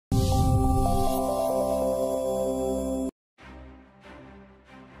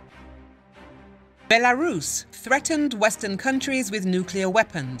Belarus threatened Western countries with nuclear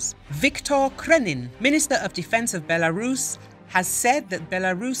weapons. Viktor Krenin, Minister of Defense of Belarus, has said that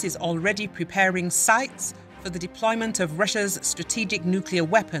Belarus is already preparing sites for the deployment of Russia's strategic nuclear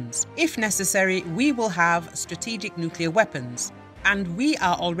weapons. If necessary, we will have strategic nuclear weapons, and we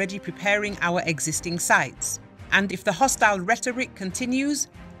are already preparing our existing sites. And if the hostile rhetoric continues,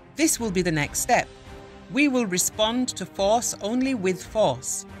 this will be the next step. We will respond to force only with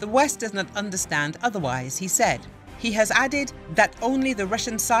force. The West does not understand otherwise, he said. He has added that only the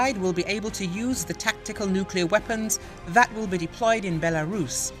Russian side will be able to use the tactical nuclear weapons that will be deployed in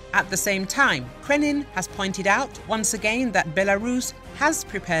Belarus. At the same time, Krenin has pointed out once again that Belarus has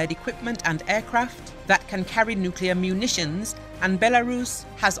prepared equipment and aircraft that can carry nuclear munitions, and Belarus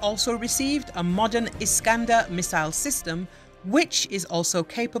has also received a modern Iskander missile system which is also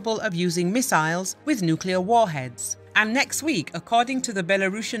capable of using missiles with nuclear warheads. And next week, according to the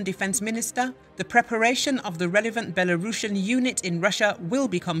Belarusian defense minister, the preparation of the relevant Belarusian unit in Russia will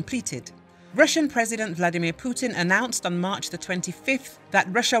be completed. Russian President Vladimir Putin announced on March the 25th that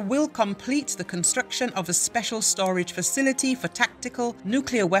Russia will complete the construction of a special storage facility for tactical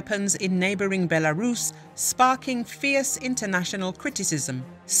nuclear weapons in neighboring Belarus, sparking fierce international criticism.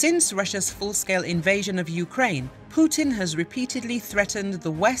 Since Russia's full-scale invasion of Ukraine, Putin has repeatedly threatened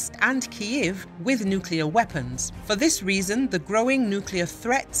the West and Kyiv with nuclear weapons. For this reason, the growing nuclear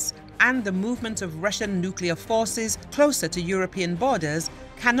threats and the movement of Russian nuclear forces closer to European borders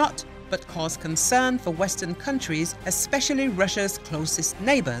cannot but cause concern for Western countries, especially Russia's closest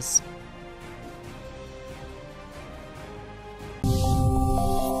neighbors.